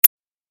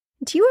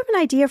Do you have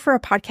an idea for a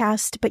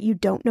podcast, but you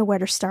don't know where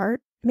to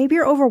start? Maybe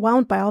you're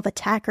overwhelmed by all the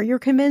tech, or you're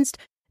convinced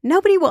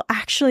nobody will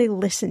actually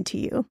listen to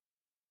you.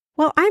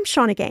 Well, I'm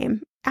Shannah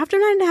Game. After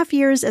 9.5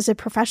 years as a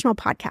professional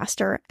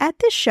podcaster, at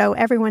this show,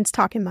 everyone's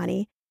talking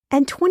money,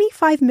 and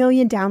 25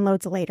 million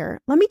downloads later,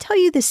 let me tell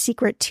you the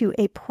secret to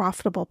a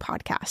profitable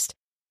podcast.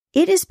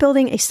 It is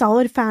building a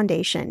solid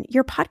foundation,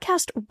 your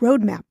podcast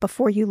roadmap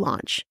before you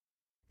launch.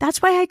 That's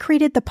why I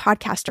created the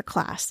Podcaster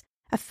Class,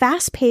 a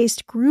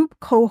fast-paced group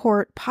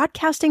cohort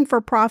podcasting for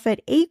profit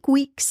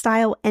 8-week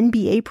style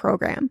MBA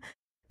program.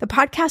 The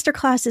Podcaster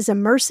Class is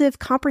immersive,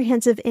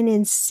 comprehensive, and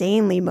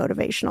insanely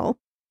motivational.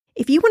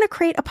 If you want to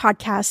create a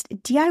podcast,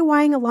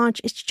 DIYing a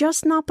launch is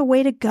just not the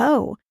way to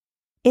go.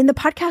 In the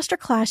Podcaster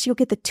Class, you'll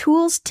get the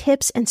tools,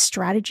 tips, and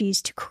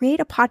strategies to create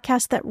a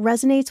podcast that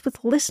resonates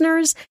with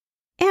listeners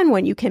and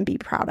one you can be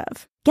proud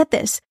of. Get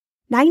this,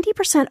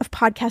 90% of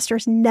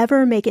podcasters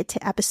never make it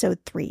to episode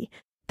 3.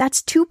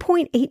 That's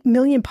 2.8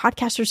 million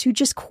podcasters who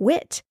just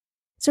quit.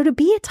 So to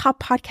be a top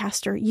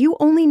podcaster, you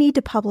only need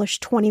to publish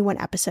 21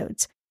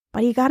 episodes,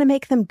 but you got to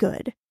make them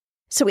good.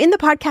 So in the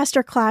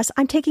Podcaster Class,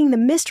 I'm taking the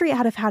mystery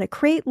out of how to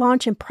create,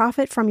 launch, and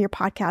profit from your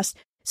podcast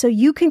so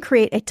you can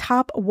create a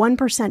top 1%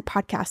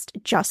 podcast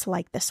just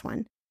like this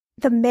one.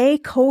 The May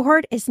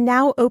cohort is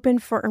now open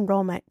for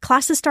enrollment.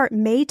 Classes start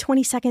May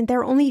 22nd. There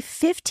are only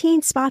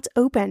 15 spots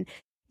open.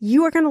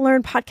 You are going to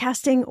learn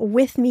podcasting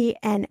with me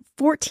and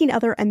 14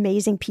 other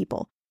amazing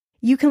people.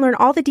 You can learn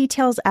all the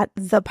details at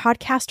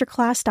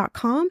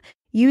thepodcasterclass.com.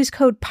 Use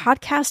code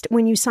PODCAST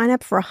when you sign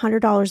up for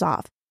 $100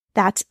 off.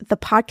 That's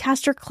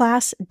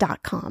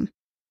thepodcasterclass.com.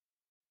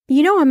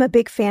 You know I'm a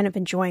big fan of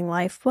enjoying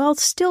life while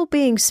still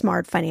being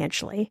smart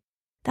financially.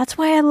 That's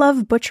why I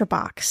love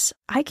ButcherBox.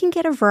 I can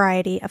get a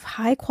variety of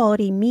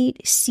high-quality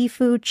meat,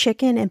 seafood,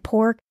 chicken, and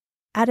pork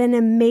at an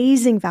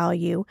amazing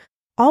value,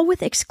 all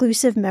with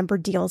exclusive member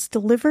deals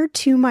delivered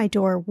to my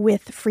door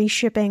with free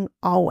shipping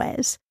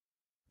always.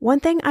 One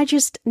thing I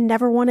just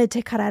never wanted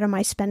to cut out of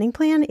my spending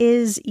plan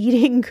is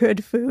eating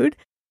good food.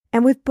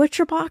 And with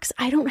ButcherBox,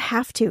 I don't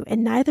have to,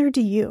 and neither do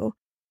you.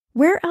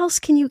 Where else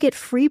can you get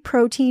free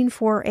protein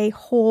for a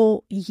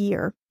whole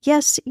year?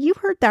 Yes, you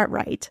heard that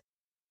right.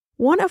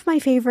 One of my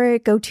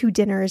favorite go-to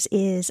dinners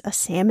is a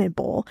salmon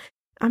bowl.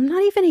 I'm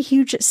not even a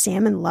huge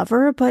salmon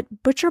lover,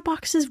 but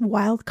ButcherBox's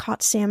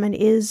wild-caught salmon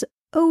is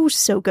oh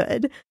so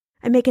good.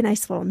 I make a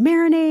nice little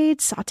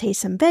marinade, saute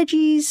some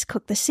veggies,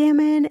 cook the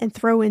salmon, and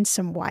throw in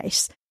some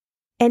rice.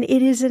 And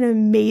it is an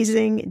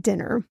amazing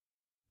dinner.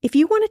 If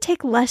you want to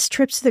take less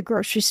trips to the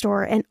grocery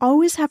store and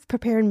always have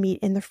prepared meat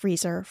in the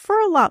freezer for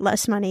a lot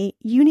less money,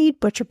 you need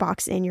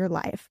ButcherBox in your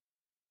life.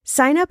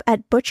 Sign up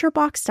at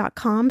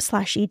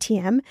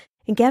butcherbox.com/ETM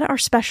and get our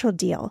special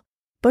deal.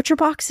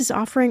 ButcherBox is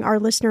offering our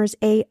listeners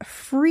a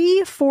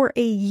free for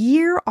a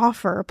year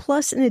offer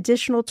plus an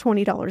additional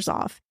 $20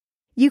 off.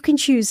 You can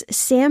choose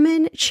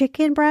salmon,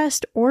 chicken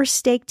breast, or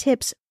steak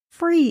tips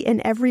free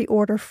in every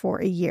order for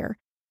a year.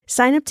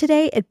 Sign up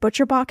today at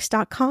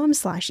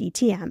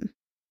butcherbox.com/ETM.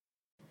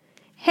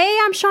 Hey,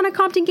 I'm Shannah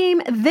Compton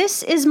Game.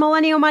 This is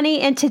Millennial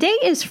Money, and today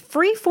is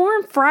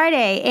Freeform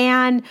Friday,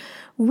 and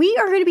we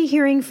are going to be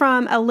hearing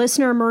from a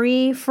listener,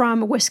 Marie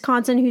from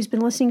Wisconsin, who's been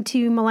listening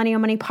to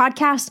Millennial Money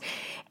podcast.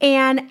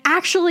 And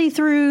actually,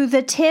 through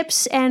the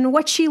tips and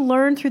what she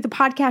learned through the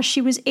podcast,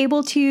 she was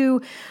able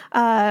to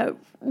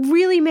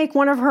really make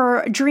one of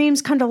her dreams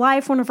come to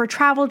life, one of her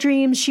travel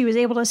dreams. She was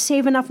able to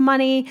save enough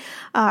money,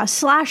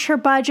 slash her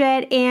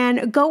budget,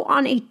 and go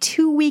on a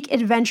 2-week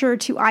adventure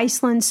to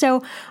Iceland.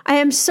 So I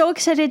am so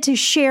excited to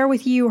share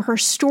with you her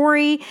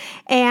story.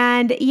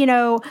 And, you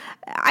know,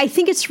 I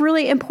think it's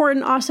really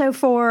important also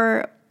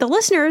for the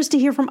listeners to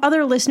hear from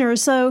other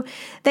listeners so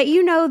that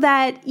you know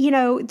that, you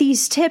know,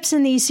 these tips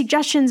and these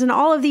suggestions and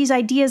all of these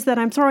ideas that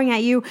I'm throwing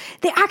at you,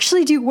 they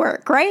actually do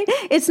work, right?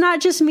 It's not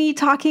just me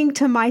talking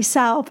to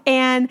myself.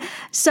 And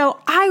so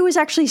I was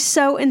actually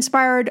so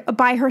inspired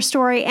by her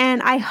story,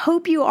 and I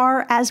hope you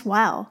are as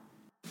well.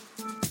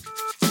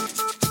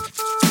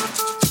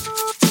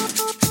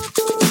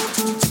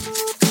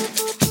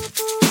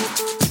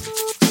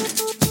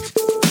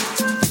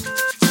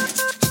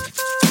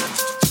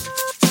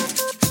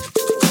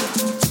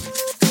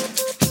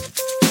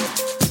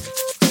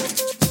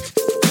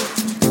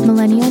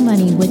 Millennial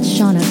Money with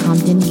Shannah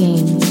Compton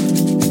Game.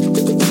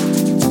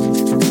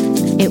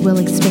 It will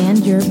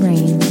expand your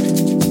brain.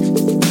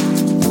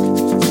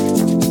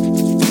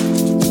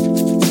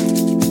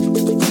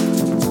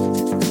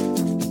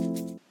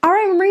 All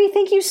right, Marie,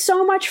 thank you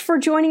so much for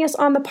joining us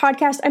on the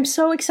podcast. I'm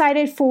so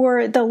excited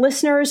for the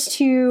listeners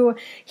to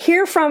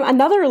hear from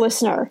another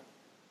listener.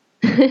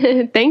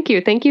 Thank you.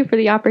 Thank you for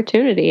the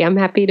opportunity. I'm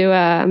happy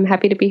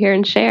to be here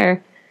and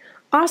share.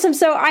 Awesome.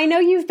 So I know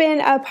you've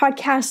been a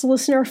podcast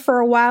listener for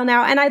a while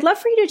now, and I'd love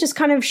for you to just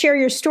kind of share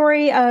your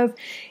story of,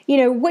 you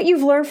know, what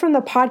you've learned from the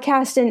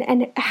podcast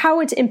and how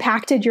it's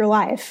impacted your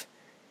life.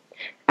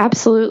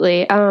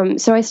 Absolutely.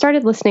 So I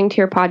started listening to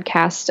your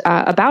podcast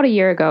about a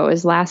year ago. It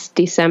was last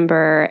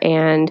December,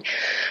 and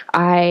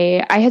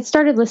I had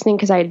started listening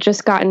because I had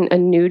just gotten a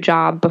new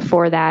job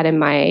before that,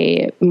 and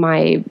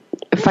my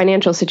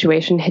financial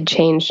situation had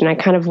changed, and I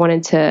kind of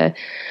wanted to,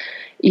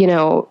 you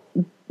know,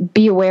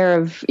 be aware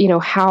of, you know,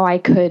 how I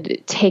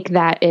could take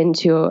that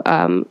into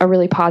a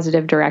really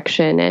positive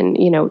direction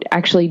and, you know,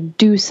 actually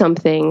do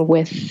something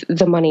with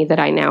the money that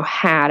I now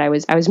had. I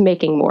was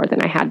making more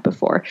than I had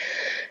before,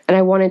 and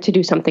I wanted to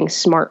do something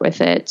smart with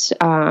it.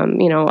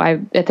 You know,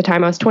 at the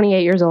time I was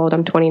 28 years old.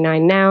 I'm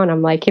 29 now, and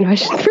I'm like, you know, I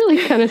should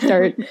really kind of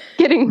start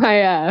getting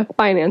my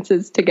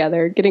finances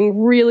together,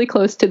 getting really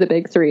close to the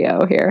big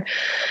 3-0 here.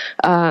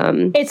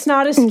 It's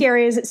not as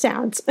scary as it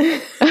sounds.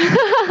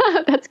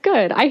 That's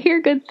good. I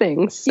hear good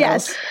things. So.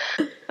 Yes.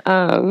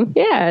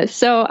 Yeah.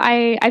 So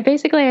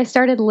I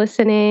started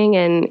listening,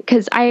 and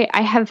because I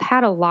have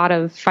had a lot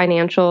of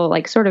financial,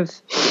 like sort of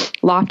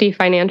lofty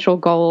financial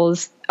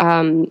goals,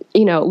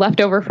 you know,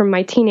 left over from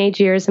my teenage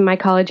years and my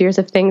college years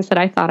of things that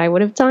I thought I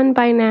would have done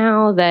by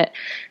now that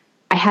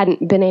I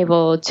hadn't been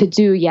able to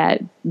do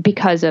yet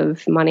because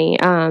of money.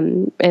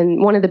 And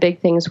one of the big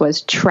things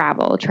was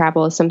travel.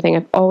 Travel is something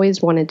I've always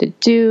wanted to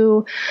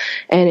do,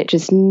 and it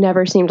just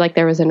never seemed like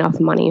there was enough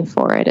money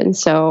for it. And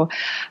so,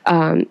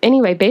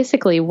 anyway,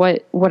 basically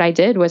what I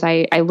did was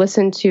I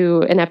listened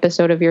to an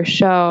episode of your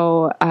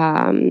show.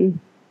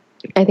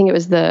 I think it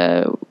was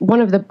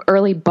one of the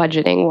early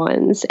budgeting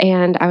ones.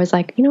 And I was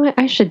like, you know what,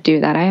 I should do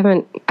that. I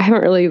haven't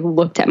really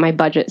looked at my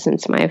budget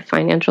since my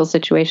financial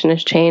situation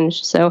has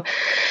changed. So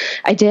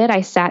I did.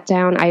 I sat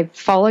down, I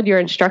followed your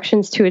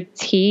instructions to a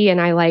T,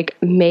 and I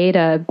like made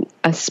a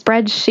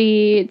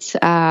spreadsheet,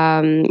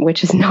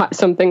 which is not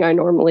something I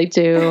normally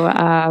do.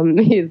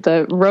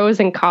 The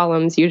rows and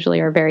columns usually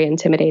are very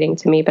intimidating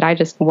to me, but I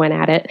just went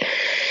at it.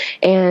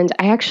 And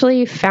I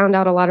actually found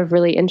out a lot of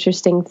really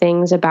interesting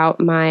things about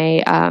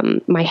my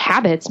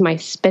habits, my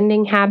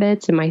spending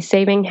habits and my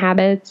saving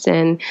habits.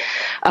 And,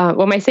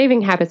 my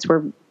saving habits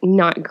were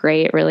not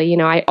great, really. You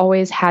know, I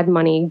always had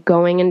money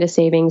going into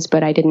savings,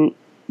 but I didn't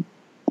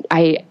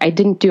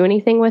do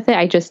anything with it.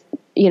 I just,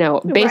 you know,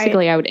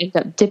 basically I would end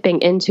up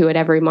dipping into it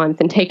every month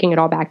and taking it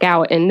all back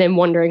out, and then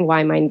wondering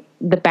why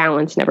the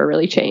balance never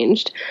really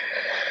changed.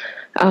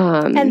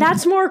 And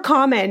that's more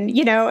common,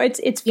 you know,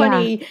 it's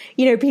funny,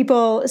 you know,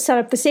 people set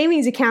up the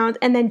savings account,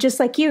 and then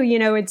just like you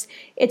know, it's,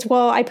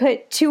 well, I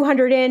put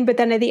 200 in, but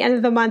then at the end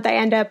of the month, I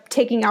end up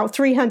taking out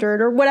 300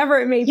 or whatever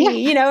it may be,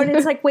 you know, and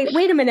it's like, wait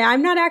a minute,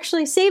 I'm not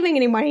actually saving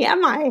any money,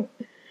 am I?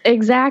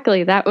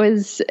 Exactly.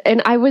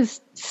 And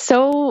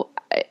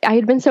I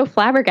had been so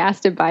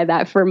flabbergasted by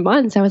that for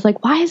months. I was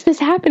like, why is this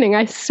happening?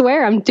 I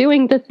swear I'm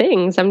doing the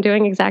things. I'm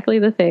doing exactly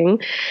the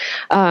thing.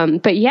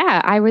 But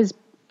yeah,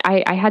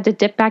 I had to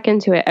dip back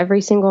into it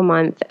every single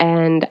month,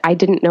 and I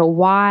didn't know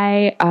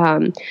why.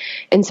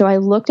 And so I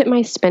looked at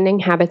my spending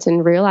habits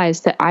and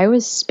realized that I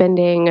was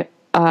spending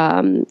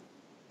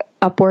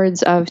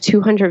upwards of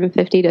 $250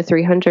 to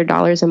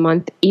 $300 a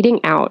month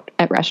eating out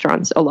at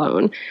restaurants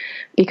alone,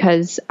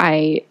 because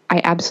I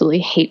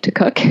absolutely hate to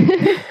cook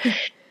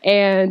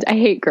and I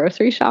hate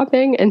grocery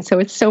shopping. And so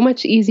it's so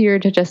much easier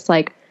to just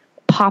like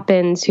pop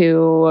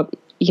into,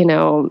 you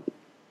know,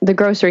 the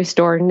grocery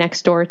store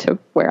next door to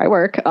where I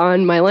work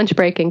on my lunch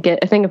break and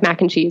get a thing of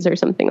mac and cheese or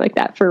something like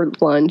that for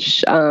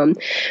lunch.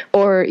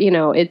 Or, you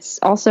know, it's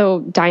also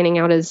dining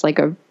out is like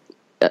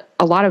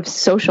a lot of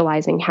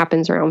socializing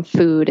happens around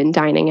food and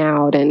dining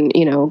out, and,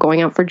 you know,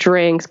 going out for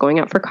drinks, going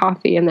out for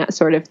coffee and that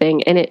sort of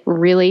thing. And it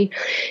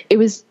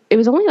was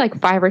only like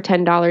 $5 or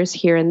 $10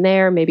 here and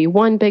there, maybe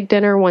one big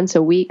dinner once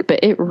a week, but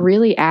it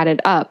really added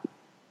up.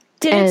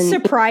 Did it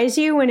surprise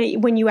you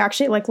when you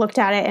actually like looked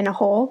at it in a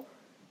whole?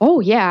 Oh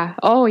yeah.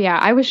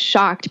 I was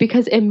shocked,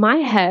 because in my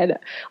head,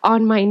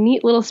 on my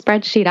neat little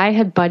spreadsheet, I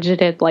had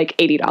budgeted like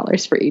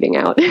 $80 for eating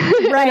out.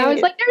 Right. And I was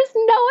like, there's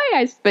no way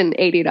I spend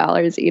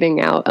 $80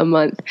 eating out a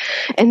month.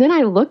 And then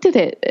I looked at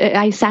it.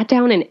 I sat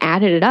down and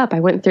added it up.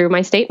 I went through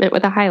my statement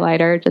with a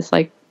highlighter, just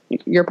like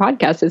your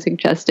podcast has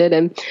suggested.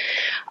 And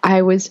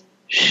I was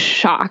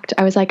shocked.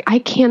 I was like, I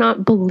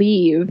cannot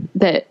believe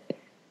that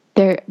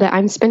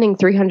I'm spending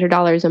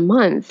 $300 a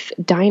month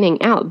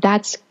dining out.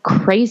 That's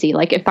crazy.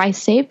 Like if I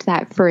saved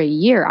that for a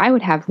year, I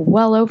would have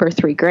well over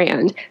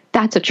 $3,000.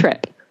 That's a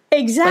trip.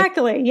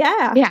 Exactly. Like,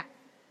 yeah. Yeah.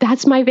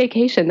 That's my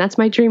vacation. That's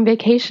my dream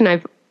vacation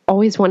I've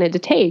always wanted to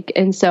take.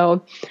 And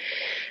so,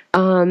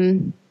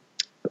 in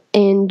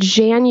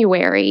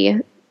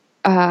January,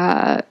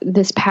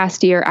 this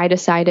past year, I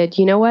decided,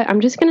 you know what,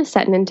 I'm just going to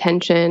set an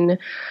intention.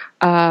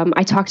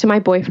 I talked to my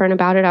boyfriend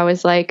about it. I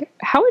was like,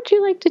 how would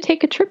you like to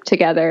take a trip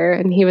together?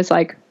 And he was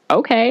like,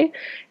 okay.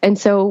 And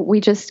so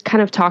we just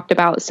kind of talked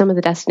about some of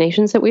the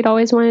destinations that we'd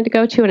always wanted to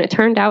go to. And it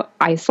turned out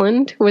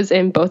Iceland was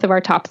in both of our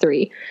top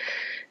 3.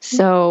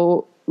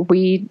 So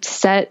we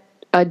set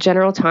a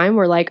general time.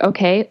 We're like,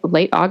 okay,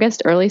 late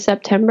August, early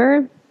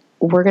September,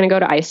 we're going to go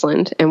to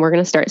Iceland, and we're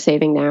going to start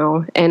saving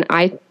now. And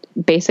I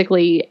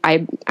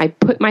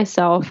put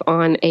myself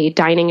on a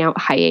dining out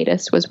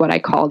hiatus, was what I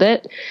called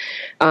it.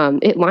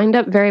 It lined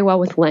up very well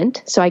with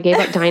Lent, so I gave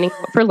up dining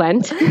out for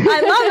Lent.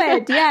 I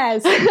love it.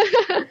 Yes.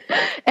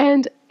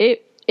 And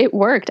it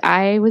worked.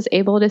 I was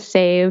able to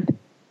save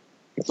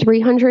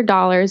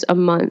 $300 a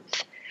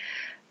month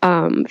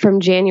from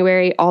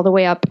January all the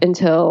way up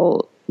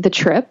until the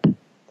trip.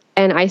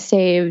 And I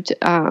saved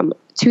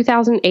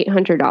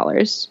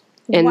 $2,800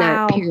 in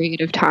that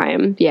period of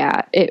time.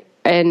 Yeah.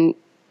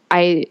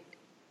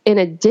 In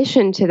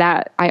addition to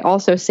that, I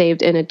also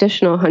saved an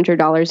additional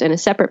 $100 in a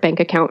separate bank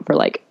account for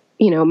like,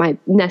 my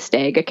nest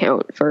egg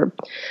account for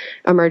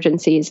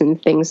emergencies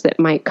and things that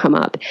might come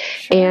up.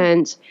 Sure.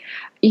 And,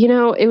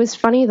 it was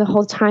funny the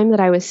whole time that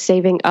I was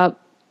saving up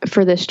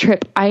for this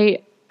trip.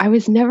 I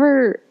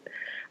never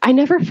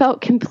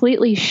felt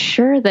completely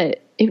sure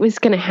that it was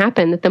going to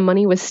happen, that the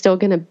money was still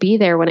going to be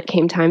there when it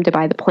came time to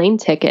buy the plane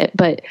ticket.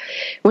 But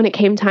when it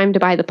came time to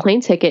buy the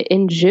plane ticket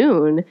in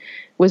June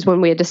was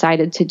when we had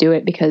decided to do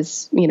it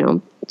because,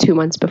 2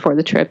 months before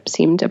the trip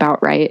seemed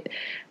about right.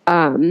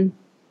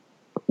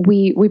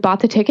 We bought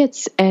the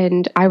tickets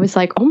and I was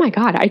like, oh my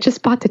God, I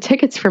just bought the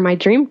tickets for my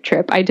dream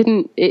trip.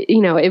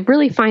 It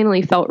really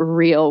finally felt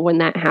real when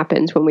that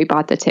happened, when we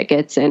bought the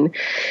tickets and,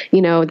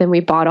 then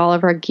we bought all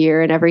of our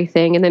gear and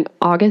everything. And then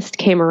August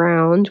came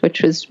around,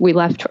 we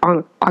left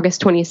on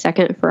August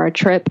 22nd for our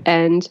trip.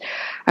 And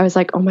I was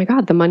like, oh my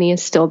God, the money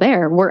is still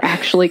there. We're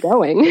actually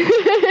going.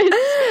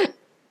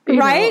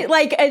 Right?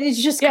 Like,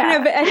 it's just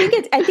kind of, I think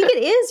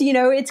it is,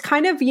 it's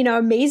kind of,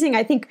 amazing.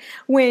 I think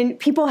when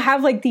people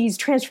have like these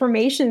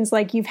transformations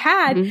like you've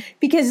had,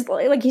 because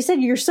like you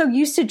said, you're so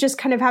used to just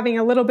kind of having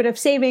a little bit of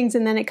savings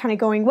and then it kind of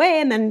going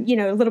away and then,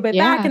 a little bit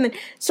back. And then,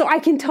 so I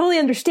can totally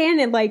understand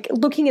it. Like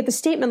looking at the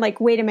statement,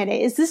 like, wait a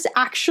minute, is this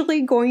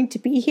actually going to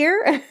be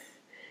here?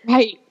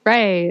 Right.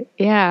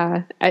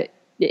 Yeah.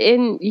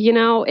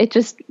 It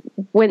just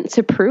went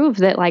to prove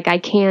that like, I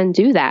can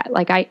do that.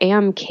 Like I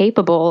am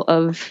capable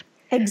of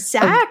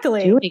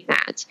doing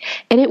that.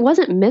 And it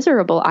wasn't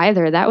miserable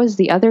either. That was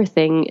the other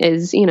thing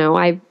is,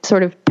 I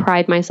sort of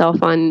pride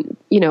myself on,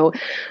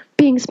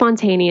 being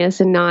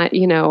spontaneous and not,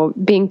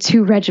 being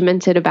too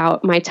regimented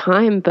about my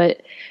time,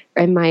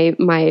 and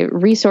my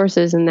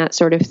resources and that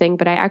sort of thing.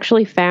 But I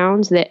actually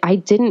found that I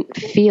didn't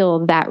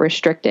feel that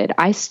restricted.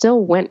 I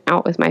still went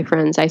out with my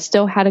friends. I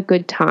still had a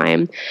good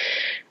time.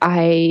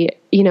 I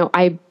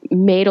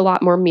made a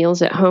lot more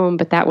meals at home,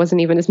 but that wasn't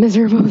even as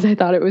miserable as I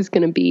thought it was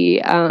going to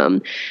be.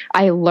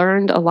 I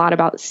learned a lot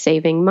about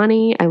saving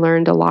money. I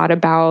learned a lot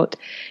about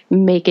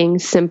making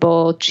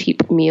simple,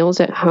 cheap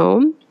meals at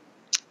home.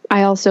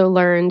 I also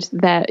learned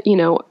that,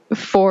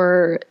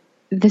 for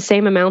the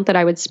same amount that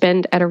I would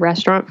spend at a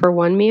restaurant for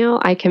one meal,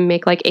 I can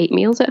make like 8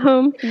 meals at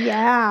home.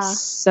 Yeah.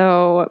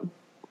 So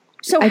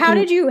how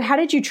did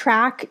you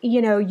track,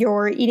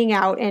 your eating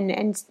out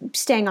and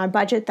staying on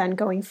budget then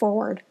going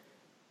forward?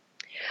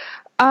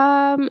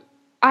 My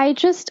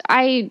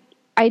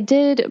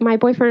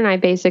boyfriend and I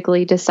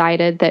basically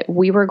decided that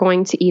we were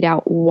going to eat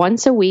out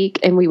once a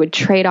week and we would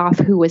trade off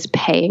who was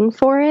paying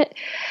for it.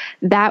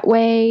 That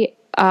way,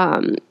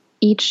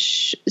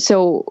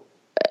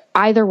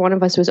 either one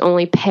of us was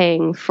only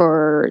paying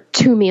for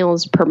 2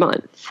 meals per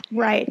month.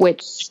 Right.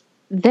 Which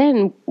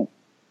then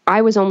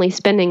I was only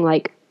spending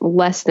like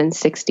less than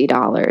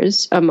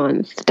 $60 a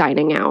month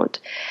dining out.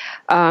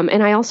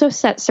 And I also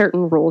set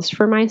certain rules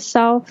for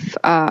myself,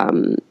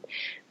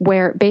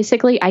 where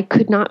basically I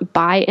could not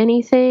buy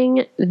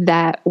anything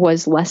that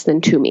was less than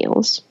 2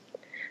 meals.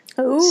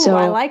 Ooh,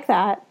 I like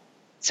that.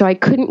 So I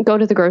couldn't go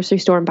to the grocery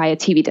store and buy a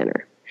TV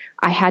dinner.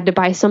 I had to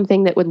buy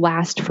something that would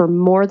last for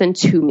more than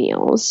 2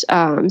 meals.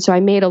 So I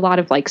made a lot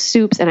of like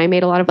soups and I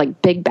made a lot of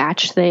like big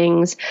batch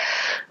things.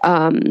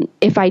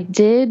 If I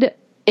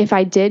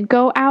did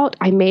go out,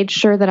 I made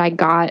sure that I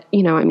got,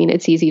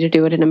 it's easy to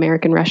do it in an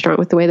American restaurant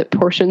with the way that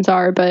portions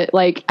are, but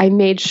like I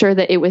made sure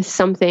that it was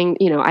something,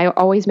 I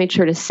always made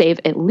sure to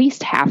save at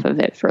least half of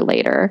it for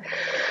later.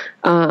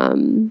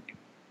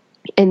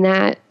 And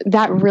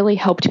that really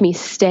helped me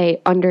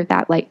stay under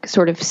that like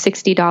sort of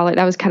 $60.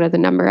 That was kind of the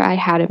number I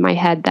had in my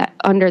head, that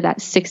under that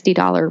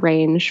 $60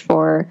 range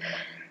for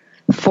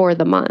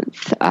the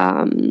month.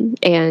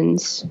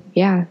 And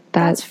yeah,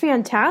 that's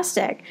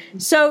fantastic.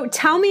 So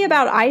tell me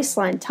about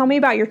Iceland. Tell me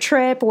about your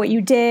trip, what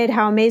you did,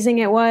 how amazing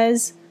it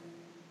was.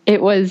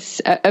 It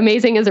was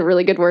amazing is a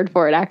really good word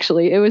for it,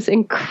 actually. It was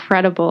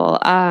incredible.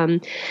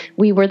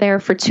 We were there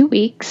for 2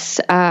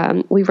 weeks.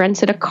 We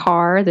rented a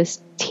car,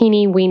 this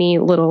teeny weeny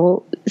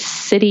little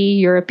city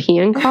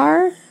European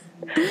car.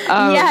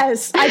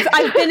 Yes,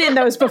 I've been in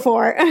those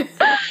before.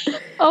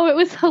 Oh, it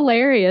was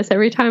hilarious.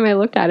 Every time I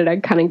looked at it,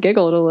 I'd kind of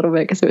giggled a little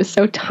bit because it was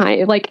so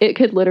tiny. Like it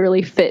could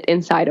literally fit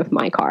inside of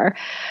my car.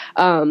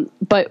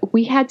 But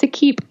we had to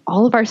keep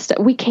all of our stuff.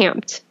 We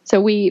camped.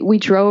 So we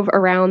drove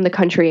around the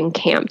country and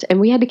camped, and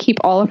we had to keep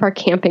all of our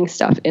camping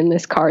stuff in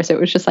this car. So it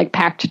was just like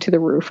packed to the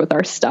roof with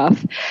our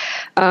stuff.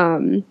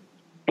 And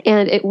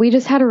we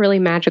just had a really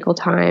magical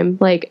time.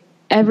 Like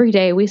every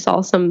day we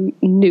saw some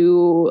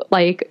new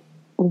like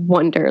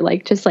wonder,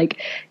 like just like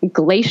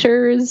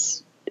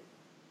glaciers,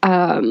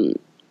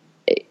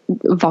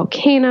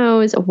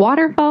 volcanoes,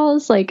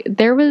 waterfalls. Like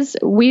there was,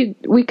 we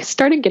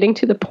started getting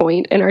to the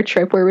point in our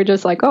trip where we're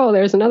just like, oh,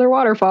 there's another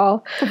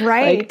waterfall.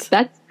 Right.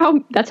 Like,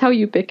 that's how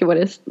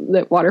ubiquitous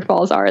the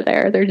waterfalls are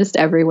there. They're just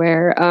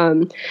everywhere.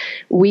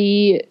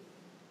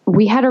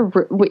 we had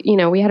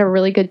we had a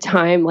really good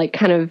time, like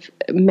kind of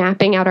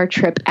mapping out our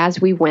trip as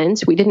we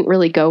went. We didn't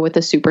really go with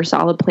a super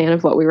solid plan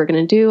of what we were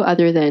going to do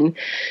other than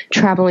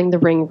traveling the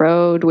Ring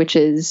Road, which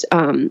is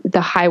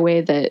the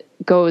highway that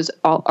goes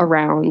all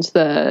around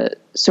the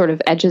sort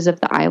of edges of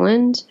the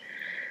island.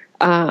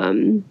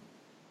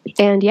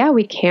 And yeah,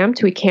 we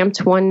camped. We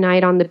camped one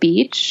night on the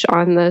beach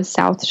on the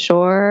South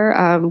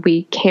Shore.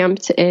 We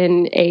camped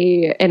in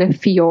a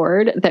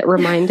fjord that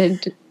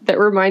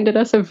reminded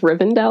us of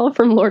Rivendell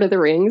from Lord of the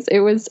Rings. It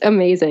was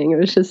amazing. It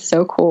was just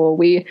so cool.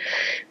 We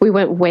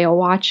went whale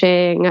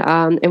watching,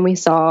 and we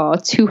saw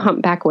 2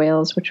 humpback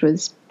whales, which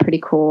was pretty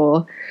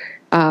cool.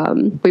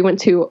 We went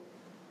to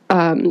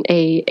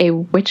a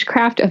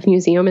witchcraft of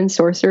museum and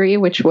sorcery,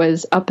 which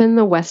was up in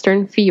the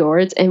Western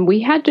Fjords, and we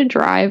had to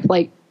drive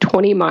like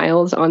 20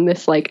 miles on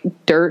this like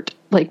dirt,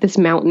 like this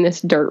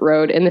mountainous dirt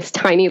road in this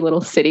tiny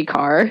little city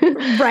car.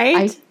 Right.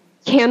 I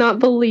cannot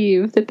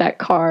believe that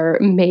car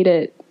made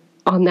it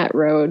on that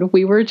road.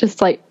 We were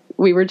just like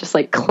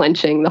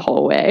clenching the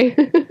whole way.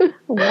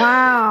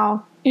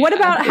 Wow. What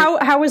about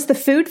how was the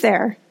food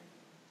there?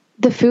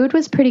 The food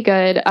was pretty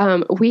good.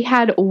 We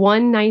had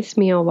one nice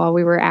meal while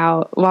we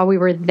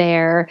were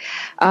there.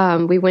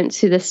 We went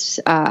to this,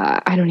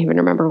 I don't even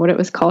remember what it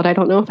was called. I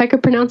don't know if I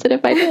could pronounce it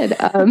if I did.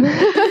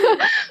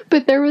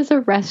 But there was a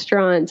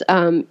restaurant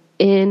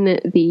in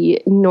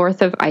the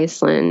north of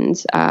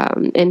Iceland,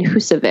 in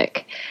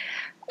Húsavík.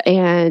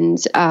 And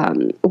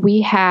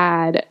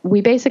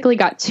we basically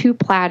got 2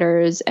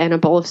 platters and a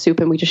bowl of soup,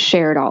 and we just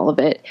shared all of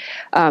it.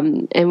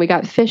 And we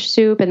got fish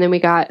soup, and then we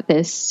got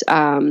this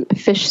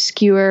fish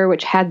skewer,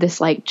 which had this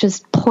like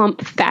just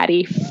plump,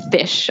 fatty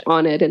fish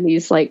on it, and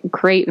these like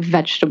great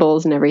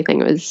vegetables and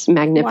everything. It was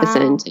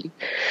magnificent. Wow.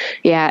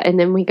 Yeah, and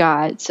then we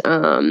got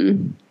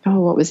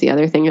what was the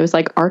other thing? It was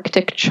like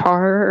Arctic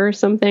char or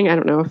something. I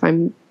don't know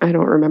I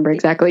don't remember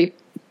exactly.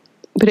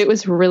 But it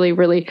was really,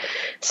 really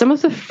some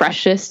of the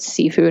freshest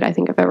seafood I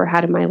think I've ever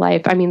had in my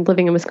life. I mean,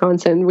 living in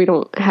Wisconsin, we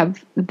don't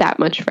have that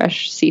much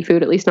fresh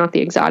seafood, at least not the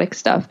exotic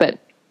stuff. But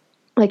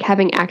like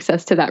having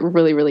access to that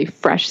really, really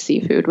fresh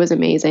seafood was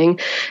amazing.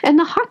 And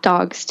the hot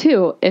dogs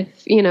too.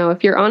 If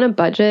you're on a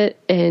budget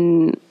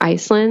in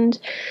Iceland,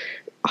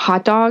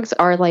 hot dogs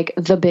are like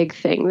the big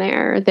thing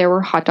there. There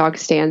were hot dog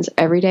stands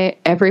every day,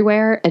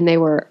 everywhere, and they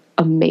were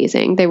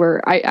amazing. They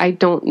were, I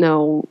don't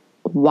know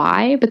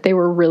why, but they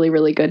were really,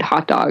 really good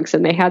hot dogs.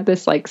 And they had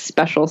this like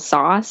special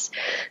sauce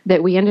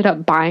that we ended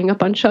up buying a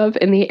bunch of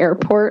in the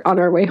airport on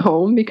our way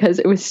home because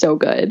it was so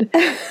good.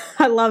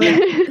 I love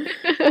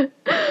it.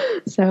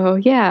 So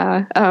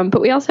yeah.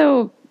 But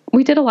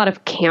we did a lot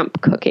of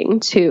camp cooking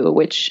too,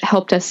 which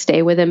helped us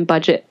stay within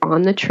budget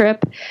on the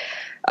trip.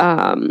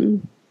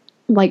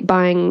 Like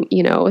buying,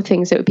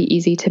 things that would be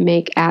easy to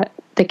make at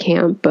the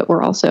camp, but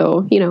were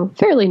also,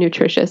 fairly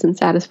nutritious and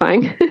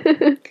satisfying.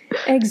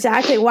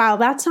 Exactly. Wow.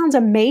 That sounds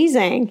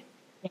amazing.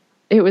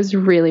 It was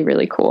really,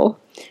 really cool.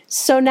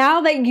 So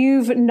now that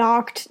you've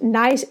knocked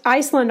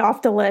Iceland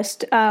off the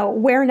list,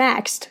 where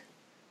next?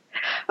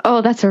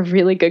 Oh, that's a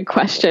really good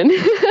question.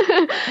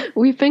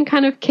 We've been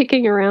kind of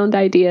kicking around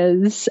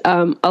ideas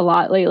a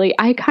lot lately.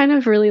 I kind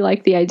of really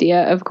like the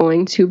idea of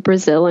going to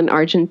Brazil and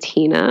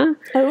Argentina.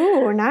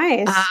 Oh,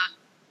 nice.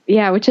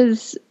 Yeah, which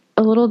is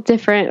a little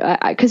different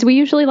because we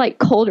usually like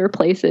colder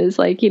places.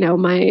 Like,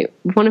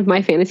 one of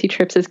my fantasy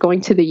trips is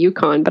going to the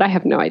Yukon, but I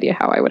have no idea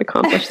how I would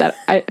accomplish that.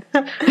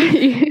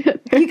 You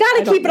got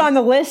to keep it on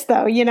the list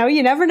though. You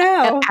never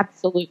know.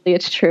 Absolutely.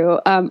 It's true.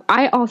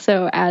 I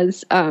also,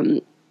 as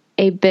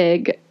a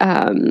big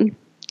Anne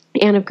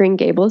of Green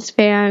Gables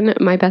fan,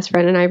 my best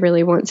friend and I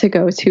really want to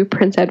go to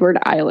Prince Edward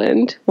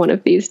Island one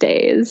of these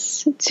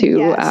days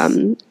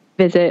to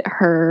visit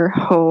her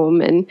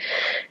home and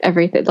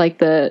everything, like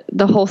the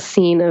whole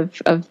scene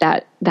of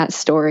that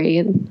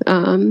story.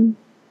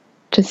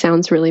 Just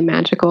sounds really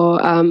magical.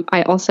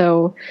 I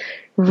also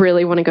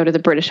really want to go to the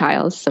British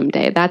Isles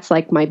someday. That's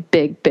like my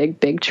big, big,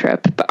 big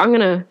trip, but I'm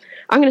going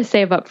to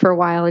save up for a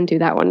while and do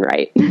that one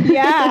right.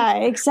 Yeah,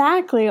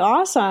 exactly.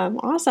 Awesome.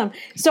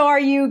 So are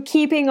you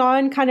keeping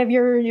on kind of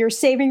your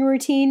saving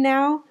routine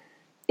now?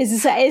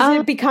 Is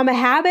it become a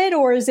habit,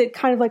 or is it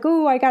kind of like,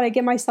 oh, I got to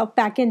get myself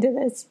back into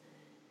this?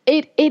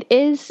 It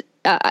is.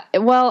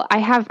 Well,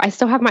 I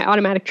still have my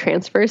automatic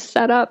transfers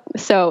set up,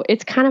 so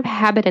it's kind of a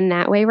habit in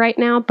that way right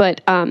now.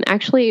 But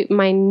actually,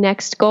 my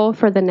next goal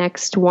for the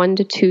next 1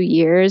 to 2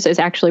 years is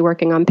actually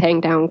working on paying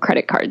down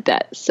credit card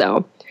debt.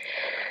 So,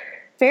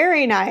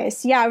 very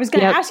nice. Yeah, I was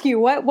going to ask you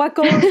what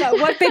goal is up,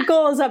 what big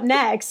goal is up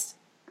next.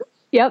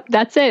 Yep,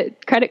 that's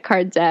it. Credit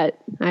card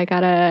debt. I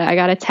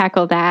gotta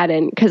tackle that,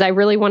 and because I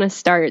really want to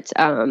start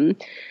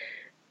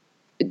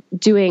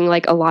doing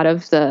like a lot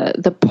of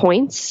the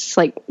points,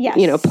 like,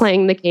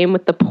 playing the game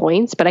with the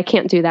points, but I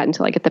can't do that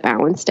until I get the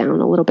balance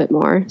down a little bit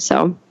more.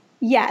 So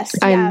Yes.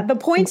 Yeah. The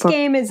points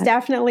game is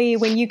definitely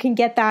when you can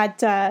get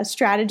that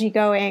strategy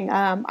going.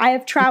 I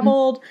have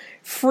traveled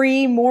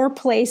free more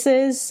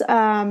places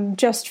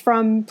just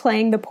from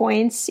playing the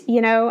points,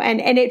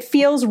 and it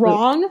feels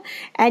wrong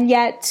and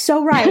yet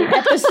so right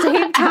at the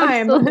same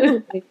time.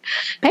 Absolutely.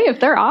 Hey, if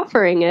they're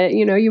offering it,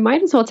 you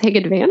might as well take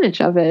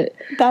advantage of it.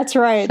 That's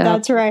right. So,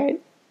 that's right.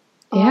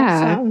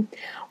 Yeah. Awesome.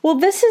 Well,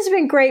 this has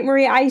been great,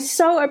 Marie. I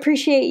so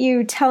appreciate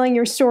you telling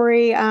your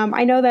story.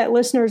 I know that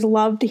listeners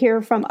love to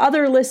hear from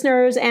other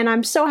listeners, and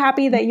I'm so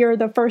happy that you're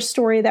the first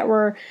story that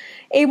we're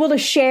able to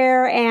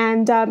share,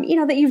 and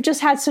that you've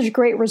just had such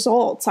great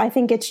results. I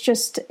think it's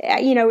just,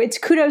 it's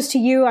kudos to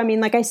you. I mean,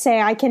 like I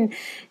say, I can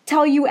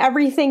tell you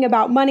everything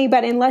about money,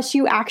 but unless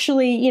you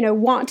actually,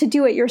 want to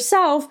do it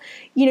yourself,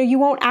 you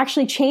won't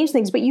actually change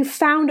things. But you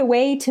found a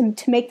way to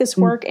make this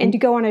work and to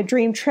go on a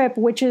dream trip,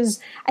 which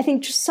is, I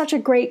think, just such a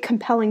great,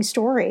 compelling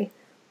story.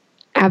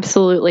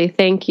 Absolutely.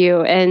 Thank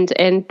you. And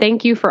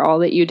thank you for all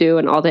that you do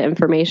and all the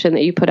information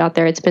that you put out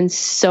there. It's been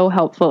so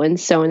helpful and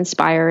so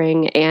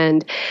inspiring.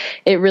 And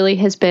it really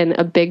has been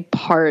a big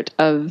part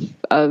of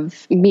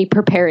me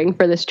preparing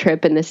for this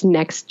trip and this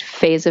next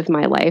phase of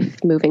my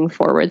life moving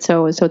forward.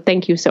 So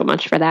thank you so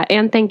much for that.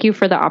 And thank you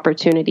for the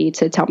opportunity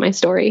to tell my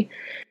story.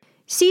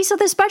 See, so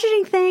this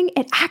budgeting thing,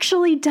 it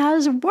actually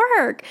does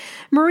work.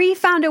 Marie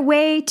found a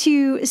way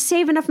to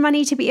save enough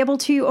money to be able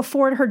to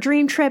afford her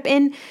dream trip.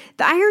 And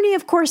the irony,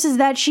 of course, is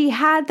that she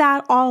had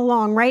that all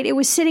along, right? It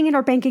was sitting in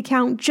her bank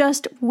account,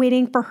 just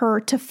waiting for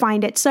her to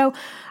find it. So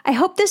I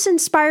hope this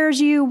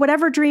inspires you,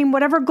 whatever dream,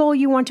 whatever goal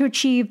you want to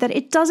achieve, that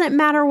it doesn't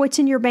matter what's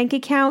in your bank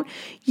account.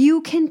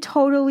 You can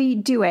totally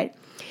do it.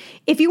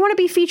 If you want to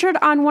be featured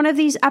on one of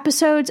these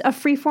episodes of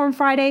Freeform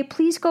Friday,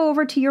 please go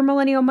over to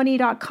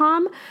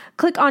yourmillennialmoney.com,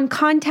 click on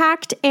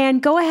contact,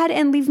 and go ahead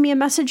and leave me a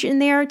message in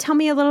there. Tell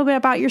me a little bit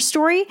about your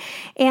story,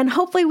 and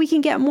hopefully we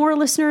can get more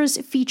listeners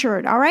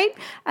featured, all right?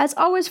 As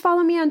always,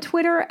 follow me on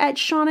Twitter at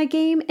Shauna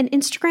Game and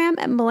Instagram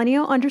at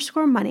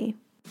millennial_money.